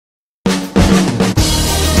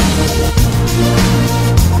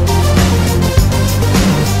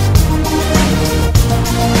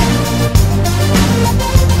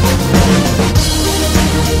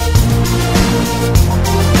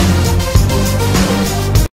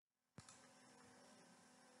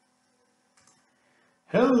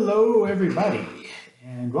Hello everybody,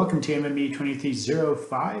 and welcome to MME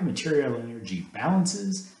 2305 Material Energy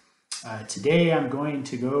Balances. Today I'm going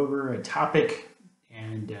to go over a topic,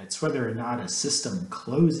 and it's whether or not a system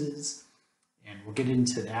closes, and we'll get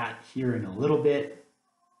into that here in a little bit.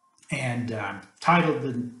 And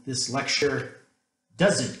titled this lecture,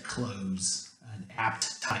 Does It Close? An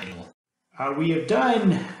apt title. We have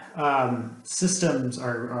done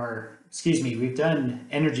we've done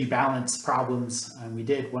energy balance problems. We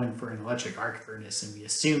did one for an electric arc furnace, and we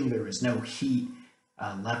assumed there was no heat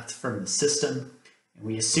left from the system. And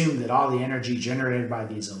we assumed that all the energy generated by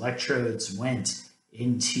these electrodes went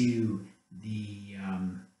into the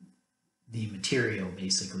material,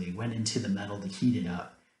 basically, went into the metal to heat it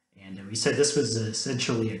up. And we said this was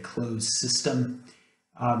essentially a closed system.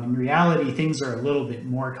 In reality, things are a little bit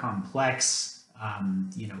more complex.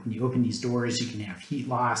 When you open these doors, you can have heat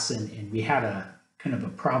loss, and we had a kind of a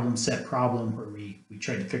problem where we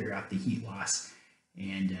tried to figure out the heat loss.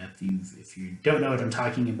 And if you don't know what I'm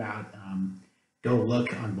talking about, go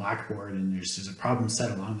look on Blackboard, and there's a problem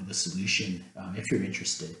set along with the solution if you're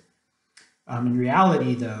interested. In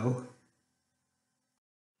reality, though,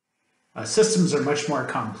 systems are much more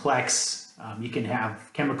complex. You can have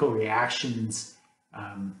chemical reactions.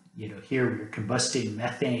 Here we're combusting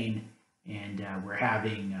methane, and we're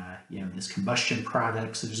having this combustion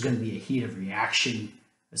product, so there's going to be a heat of reaction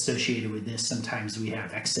associated with this. Sometimes we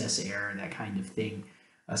have excess air, that kind of thing.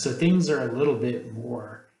 So things are a little bit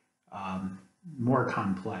more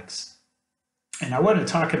complex. And I want to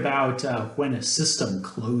talk about when a system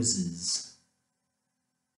closes.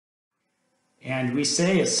 And we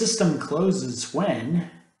say a system closes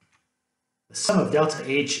when the sum of delta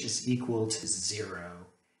H is equal to 0.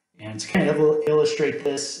 And to kind of illustrate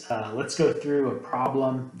this, let's go through a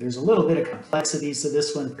problem. There's a little bit of complexities to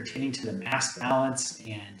this one pertaining to the mass balance,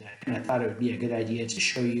 and I kind of thought it would be a good idea to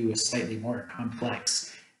show you a slightly more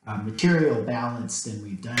complex material balance than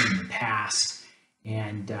we've done in the past.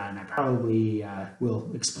 And I probably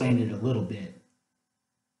will explain it a little bit.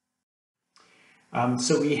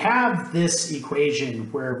 So we have this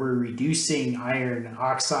equation where we're reducing iron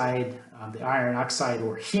oxide, the iron oxide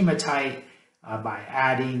or hematite, by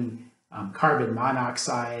adding carbon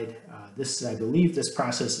monoxide. I believe this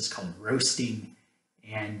process is called roasting,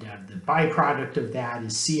 and the byproduct of that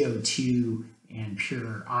is CO2 and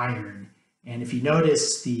pure iron. And if you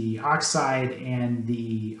notice, the oxide and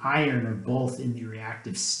the iron are both in the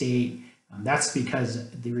reactive state. That's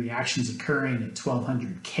because the reaction is occurring at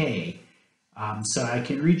 1200 K. So I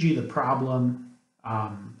can read you the problem.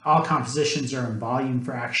 All compositions are in volume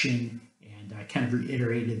fraction, and I kind of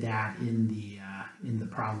reiterated that in the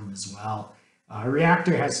problem as well. A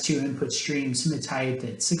reactor has two input streams, hematite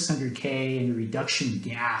at 600 K and a reduction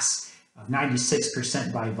gas of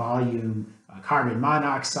 96% by volume, carbon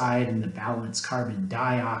monoxide, and the balanced carbon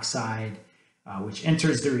dioxide, which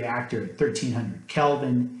enters the reactor at 1300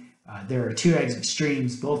 Kelvin. There are two exit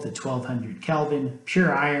streams, both at 1200 Kelvin,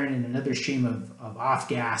 pure iron and another stream of off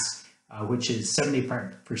gas, which is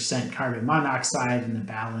 70% carbon monoxide, and the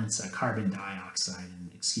balance carbon dioxide,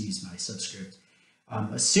 and excuse my subscript.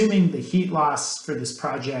 Assuming the heat loss for this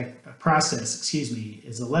process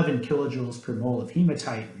is 11 kilojoules per mole of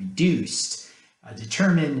hematite reduced,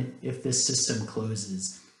 determine if this system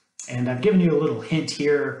closes. And I've given you a little hint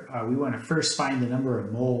here. We want to first find the number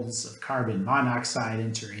of moles of carbon monoxide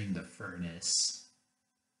entering the furnace.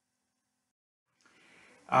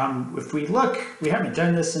 If we look, we haven't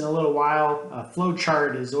done this in a little while. A flow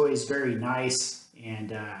chart is always very nice,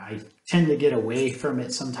 and I tend to get away from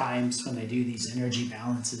it sometimes when I do these energy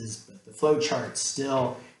balances, but the flow chart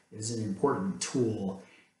still is an important tool.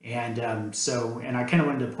 And I kind of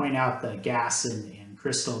wanted to point out the gas and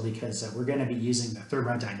crystal because we're going to be using the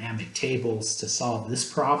thermodynamic tables to solve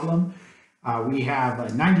this problem. We have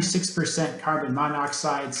 96% carbon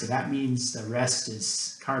monoxide, so that means the rest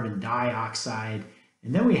is carbon dioxide.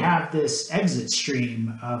 And then we have this exit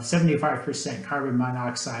stream of 75% carbon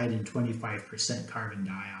monoxide and 25% carbon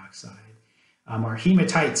dioxide. Our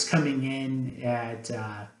hematite's coming in at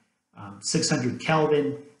 600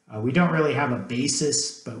 Kelvin. We don't really have a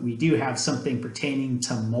basis, but we do have something pertaining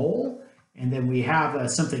to mole. And then we have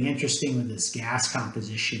something interesting with this gas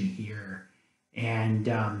composition here. And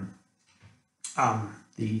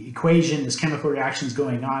the equation, this chemical reaction is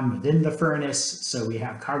going on within the furnace. So we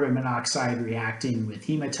have carbon monoxide reacting with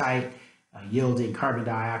hematite, yielding carbon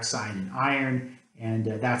dioxide and iron. And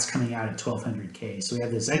that's coming out at 1200 K. So we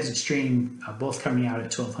have this exit stream both coming out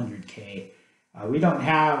at 1200 K. We don't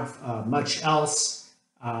have much else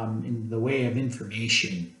in the way of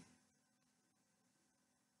information.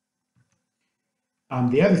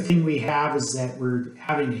 The other thing we have is that we're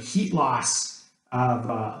having a heat loss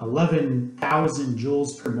of 11,000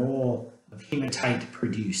 joules per mole of hematite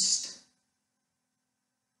produced.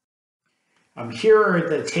 Here are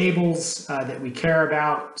the tables that we care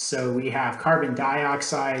about. So we have carbon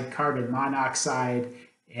dioxide, carbon monoxide,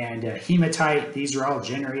 and hematite. These are all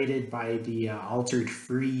generated by the altered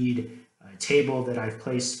Freed table that I've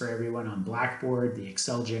placed for everyone on Blackboard, the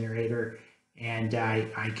Excel generator. And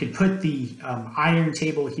I could put the iron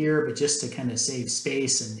table here, but just to kind of save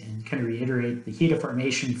space and kind of reiterate, the heat of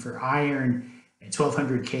formation for iron at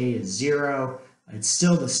 1200 K is 0. It's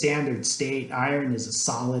still the standard state. Iron is a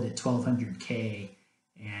solid at 1200 K.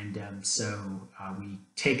 And so we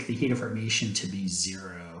take the heat of formation to be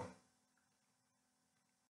 0.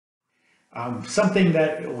 Something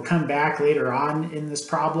that will come back later on in this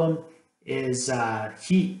problem is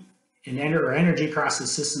heat and energy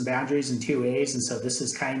crosses system boundaries in 2 ways. And so this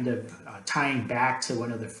is kind of tying back to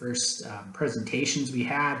one of the first presentations we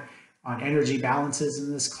had on energy balances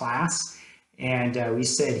in this class. And we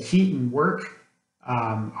said heat and work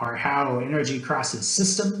are how energy crosses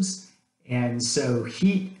systems. And so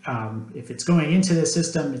heat, if it's going into the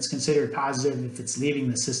system, it's considered positive. If it's leaving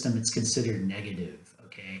the system, it's considered negative,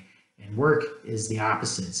 okay? And work is the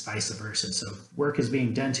opposite, it's vice versa. So if work is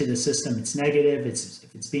being done to the system, it's negative.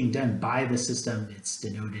 If it's being done by the system, it's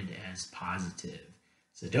denoted as positive.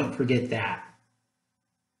 So don't forget that.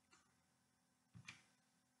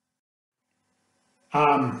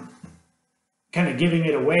 Kind of giving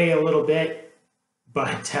it away a little bit,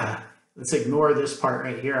 but let's ignore this part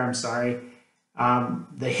right here, I'm sorry.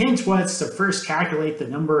 The hint was to first calculate the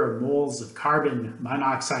number of moles of carbon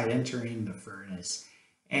monoxide entering the furnace.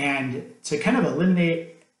 And to kind of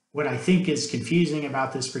eliminate what I think is confusing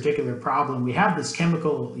about this particular problem, we have this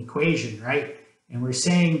chemical equation, right? And we're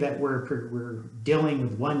saying that we're dealing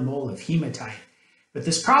with 1 mole of hematite. But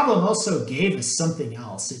this problem also gave us something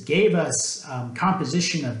else. It gave us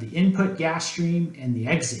composition of the input gas stream and the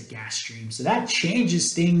exit gas stream. So that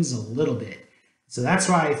changes things a little bit. So that's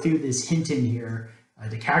why I threw this hint in here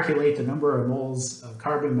to calculate the number of moles of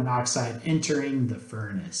carbon monoxide entering the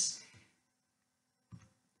furnace.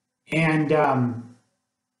 And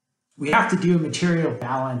we have to do a material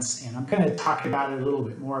balance, and I'm going to talk about it a little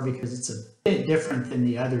bit more because it's a bit different than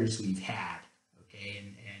the others we've had.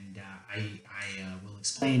 Okay, and I will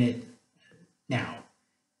explain it now.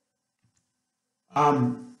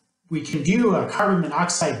 We can do a carbon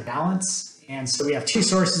monoxide balance, and so we have 2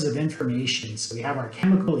 sources of information. So we have our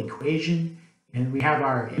chemical equation, and we have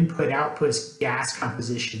our input-output gas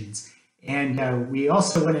compositions. And we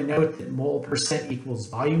also want to note that mole percent equals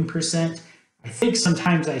volume percent. I think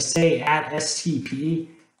sometimes I say at STP,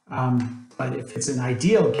 but if it's an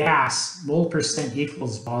ideal gas, mole percent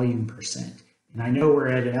equals volume percent. And I know we're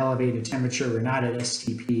at an elevated temperature, we're not at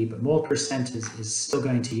STP, but mole percent is still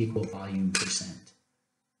going to equal volume percent.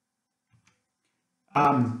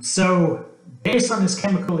 So based on this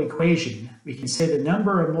chemical equation, we can say the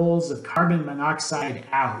number of moles of carbon monoxide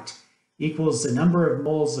out equals the number of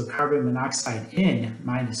moles of carbon monoxide in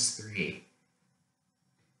minus 3.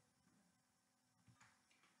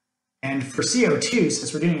 And for CO2,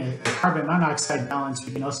 since we're doing a carbon monoxide balance,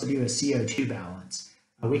 we can also do a CO2 balance.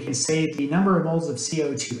 We can say the number of moles of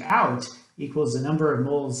CO2 out equals the number of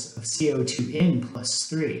moles of CO2 in plus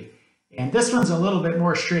 3. And this one's a little bit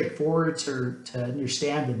more straightforward to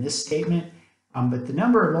understand than this statement. But the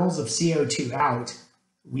number of moles of CO2 out,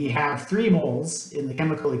 we have 3 moles in the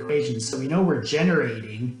chemical equation. So we know we're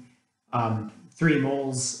generating 3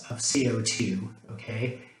 moles of CO2,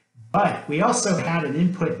 okay? But we also had an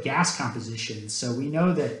input gas composition. So we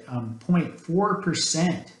know that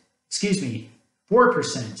 4%,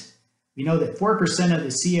 we know that 4% of the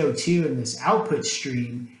CO2 in this output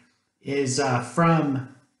stream is from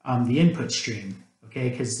the input stream, okay?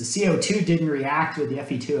 Because the CO2 didn't react with the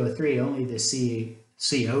Fe2O3, only the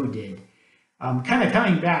CO did. Kind of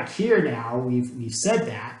coming back here now, we've said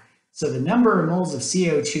that. So the number of moles of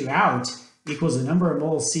CO2 out equals the number of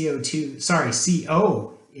moles CO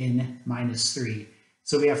in minus 3.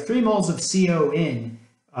 So we have 3 moles of CO in.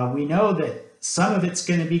 We know that some of it's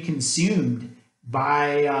going to be consumed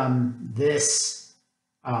by this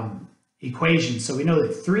equation. So we know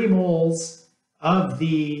that 3 moles of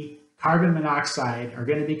the carbon monoxide are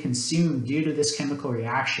going to be consumed due to this chemical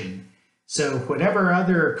reaction. So whatever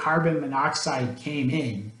other carbon monoxide came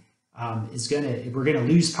in we're going to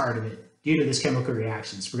lose part of it due to this chemical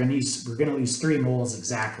reaction. So we're going to lose 3 moles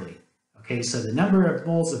exactly. Okay, so the number of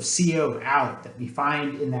moles of CO out that we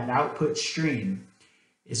find in that output stream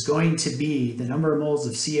is going to be the number of moles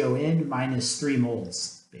of CO in minus 3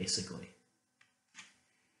 moles, basically.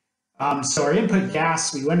 So our input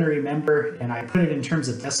gas, we want to remember, and I put it in terms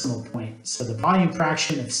of decimal point. So the volume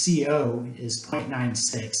fraction of CO is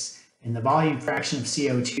 0.96, and the volume fraction of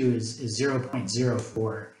CO2 is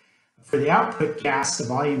 0.04. For the output gas, the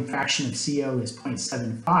volume fraction of CO is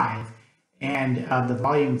 0.75, and the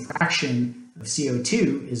volume fraction of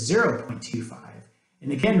CO2 is 0.25.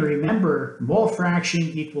 And again, remember, mole fraction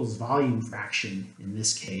equals volume fraction in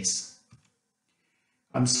this case.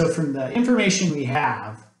 So from the information we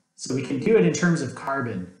have, so we can do it in terms of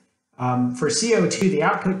carbon. For CO2, the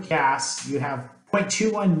output gas, you have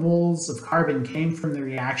 0.21 moles of carbon came from the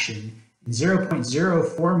reaction, and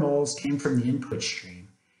 0.04 moles came from the input stream.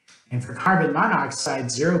 And for carbon monoxide,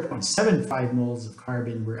 0.75 moles of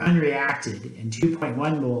carbon were unreacted, and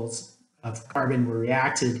 2.1 moles of carbon were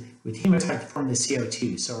reacted with hematite to form the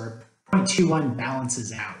CO2. So our 0.21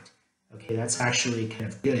 balances out. Okay, that's actually kind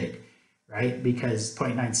of good, right? Because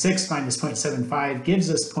 0.96 minus 0.75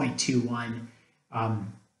 gives us 0.21.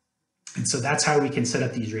 And so that's how we can set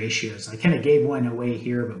up these ratios. I kind of gave one away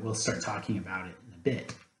here, but we'll start talking about it in a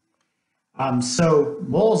bit. So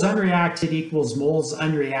moles unreacted equals moles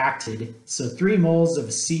unreacted. So 3 moles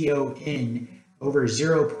of CO in over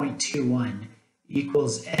 0.21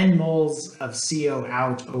 equals n moles of CO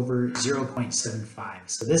out over 0.75.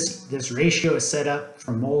 So this ratio is set up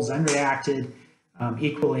from moles unreacted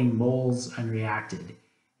equaling moles unreacted.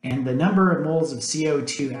 And the number of moles of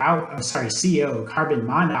CO2 out, CO, carbon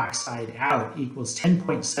monoxide out equals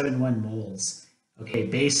 10.71 moles, okay,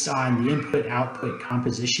 based on the input-output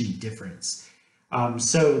composition difference.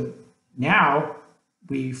 So now,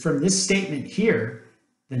 from this statement here,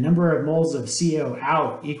 the number of moles of CO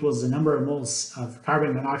out equals the number of moles of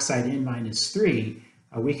carbon monoxide in minus 3,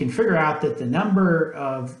 we can figure out that the number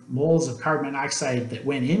of moles of carbon monoxide that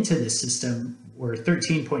went into the system were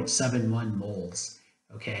 13.71 moles,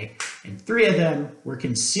 okay? And 3 of them were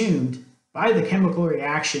consumed by the chemical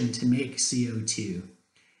reaction to make CO2.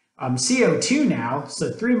 CO2 now, so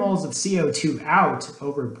 3 moles of CO2 out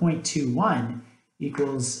over 0.21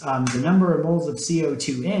 equals the number of moles of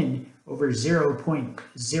CO2 in over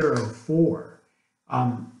 0.04.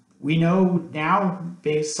 We know now,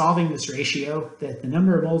 based solving this ratio, that the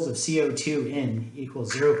number of moles of CO2 in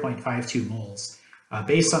equals 0.52 moles.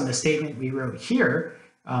 Based on the statement we wrote here,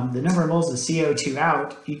 the number of moles of CO2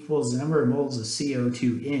 out equals the number of moles of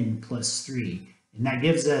CO2 in plus 3. And that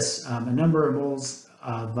gives us a number of moles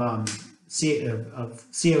of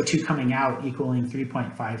CO2 coming out equaling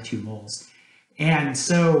 3.52 moles. And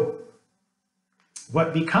so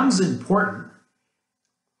what becomes important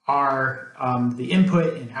are the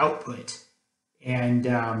input and output, and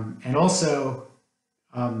also,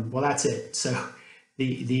 well, that's it. So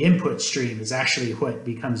the input stream is actually what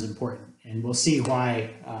becomes important, and we'll see why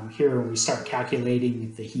here when we start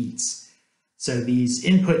calculating the heats. So these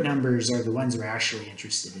input numbers are the ones we're actually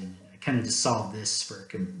interested in. I kind of just solve this for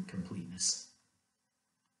completeness.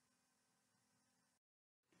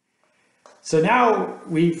 So now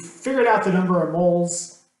we've figured out the number of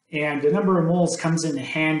moles, and the number of moles comes into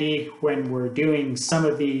handy when we're doing some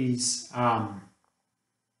of these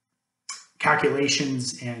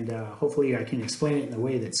calculations, and hopefully I can explain it in a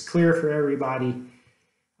way that's clear for everybody.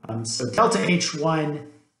 So delta H1,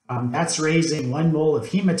 that's raising 1 mole of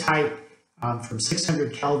hematite from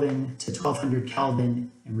 600 Kelvin to 1200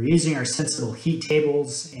 Kelvin, and we're using our sensible heat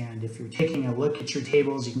tables. And if you're taking a look at your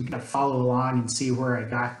tables, you can kind of follow along and see where I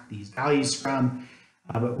got these values from.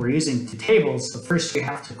 But we're using the tables. So first you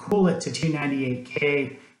have to cool it to 298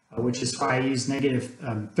 K, which is why I use negative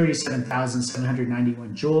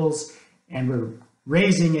 37,791 joules. And we're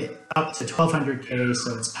raising it up to 1200 K,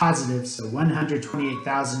 so it's positive, so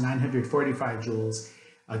 128,945 joules,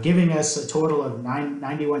 giving us a total of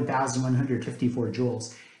 91,154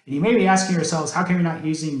 joules. And you may be asking yourselves, how come you're not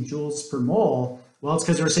using joules per mole? Well, it's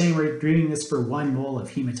because we're saying we're doing this for 1 mole of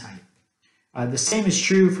hematite. The same is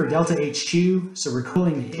true for delta H2, so we're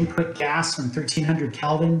cooling the input gas from 1300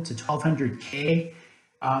 Kelvin to 1200 K.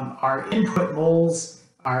 Our input moles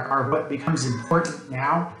are what becomes important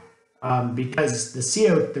now, because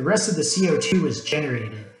the rest of the CO2 was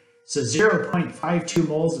generated. So 0.52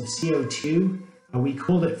 moles of CO2, we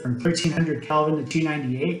cooled it from 1300 Kelvin to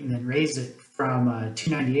 298 and then raised it from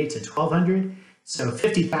 298 to 1200. So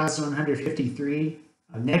 50,153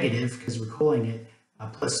 negative because we're cooling it,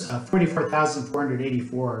 plus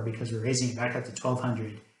 44,484 because we're raising it back up to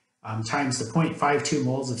 1200, times the 0.52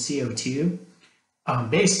 moles of CO2.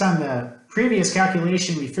 Based on the previous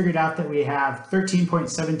calculation, we figured out that we have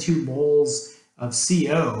 13.72 moles of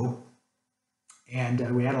CO,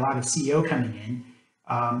 and we had a lot of CO coming in,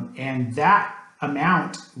 and that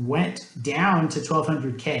amount went down to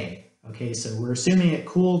 1200 K. Okay, so we're assuming it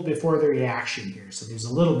cooled before the reaction here. So there's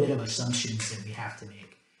a little bit of assumptions that we have to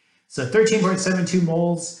make. So 13.72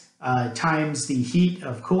 moles times the heat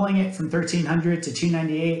of cooling it from 1300 to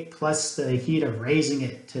 298 plus the heat of raising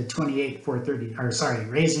it to 28,430, or sorry,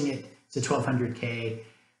 raising it to 1200 K.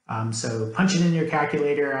 So punch it in your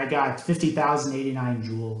calculator. I got 50,089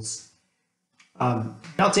 joules.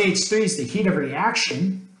 Delta H3 is the heat of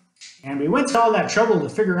reaction. And we went to all that trouble to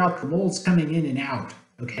figure out the moles coming in and out,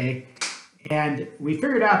 okay? And we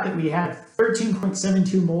figured out that we had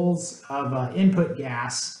 13.72 moles of input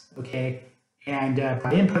gas, okay? And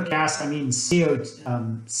by input gas, I mean CO.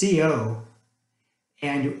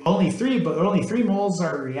 And only three moles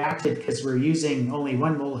are reacted because we're using only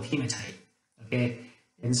 1 mole of hematite, okay?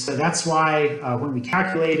 And so that's why when we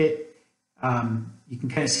calculate it, you can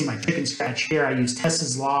kind of see my chicken scratch here. I used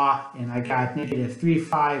Tess's law, and I got negative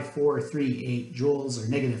 35438 joules, or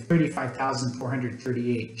negative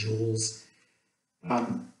 35,438 joules.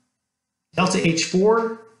 Delta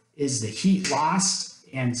H4 is the heat lost.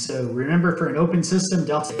 And so remember, for an open system,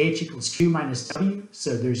 delta H equals Q minus W.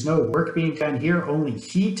 So there's no work being done here, only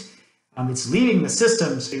heat. It's leaving the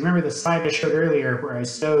system. So you remember the slide I showed earlier where I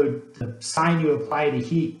showed the sign you apply to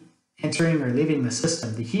heat entering or leaving the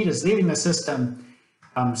system. The heat is leaving the system,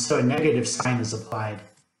 so a negative sign is applied.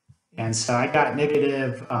 And so I got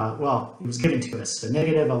negative, well, it was given to us, so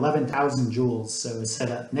negative 11,000 joules. So it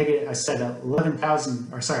said I said 11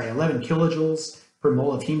 kilojoules per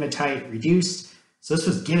mole of hematite reduced. So this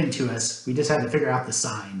was given to us. We just had to figure out the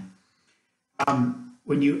sign.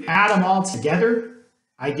 When you add them all together,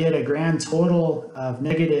 I get a grand total of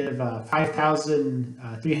negative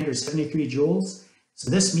 5,373 joules.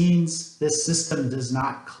 So this means this system does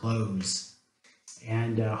not close.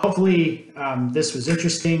 And hopefully this was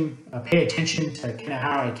interesting. Pay attention to kind of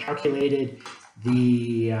how I calculated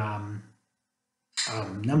the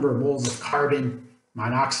number of moles of carbon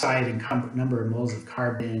monoxide and number of moles of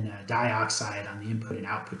carbon dioxide on the input and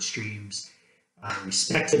output streams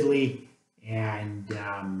respectively. And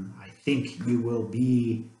I think you will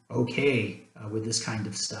be okay with this kind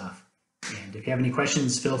of stuff. And if you have any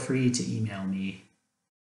questions, feel free to email me.